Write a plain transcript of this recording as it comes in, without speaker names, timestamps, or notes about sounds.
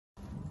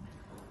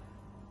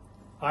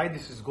Hi,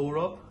 this is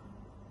Gourab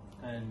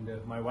and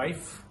my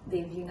wife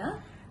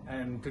Devlina.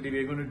 and today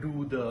we're going to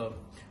do the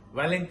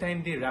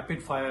Valentine Day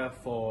rapid fire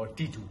for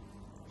T2.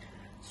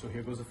 So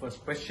here goes the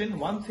first question.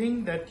 One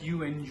thing that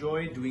you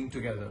enjoy doing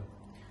together?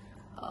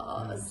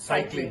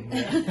 Cycling.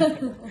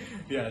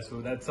 Yeah,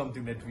 so that's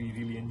something that we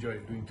really enjoy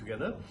doing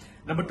together.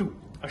 Number 2,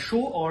 a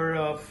show or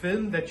a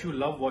film that you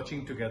love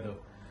watching together.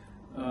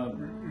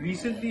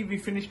 Recently we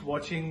finished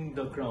watching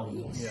The Crown.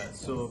 Yes, Yeah,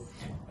 so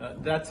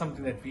that's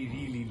something that we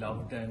really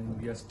loved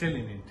and we are still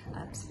in it.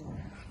 Absolutely.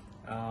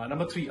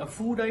 Number 3, a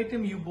food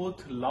item you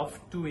both love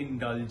to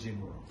indulge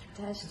in.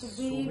 It has to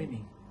So be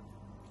many.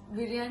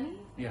 biryani.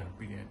 Yeah,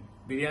 biryani.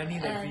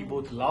 Biryani that we And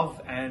both love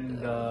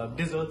and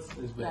desserts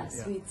as well. Yeah,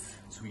 sweets.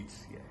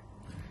 Sweets,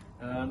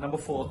 yeah. Number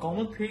 4, a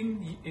common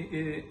thing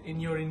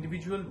in your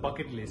individual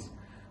bucket list.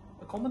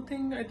 A common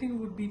thing I think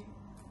would be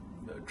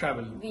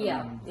travel.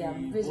 Yeah,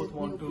 we visit both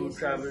want new to places,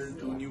 travel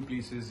to yeah. new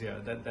places. Yeah,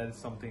 that is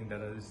something that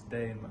is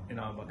there in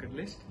our bucket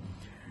list.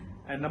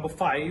 And number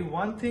 5,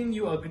 one thing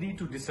you agree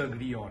to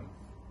disagree on.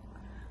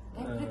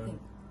 Everything.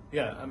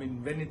 Yeah, I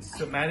mean when it's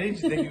a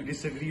marriage, then you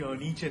disagree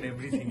on each and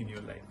everything in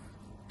your life.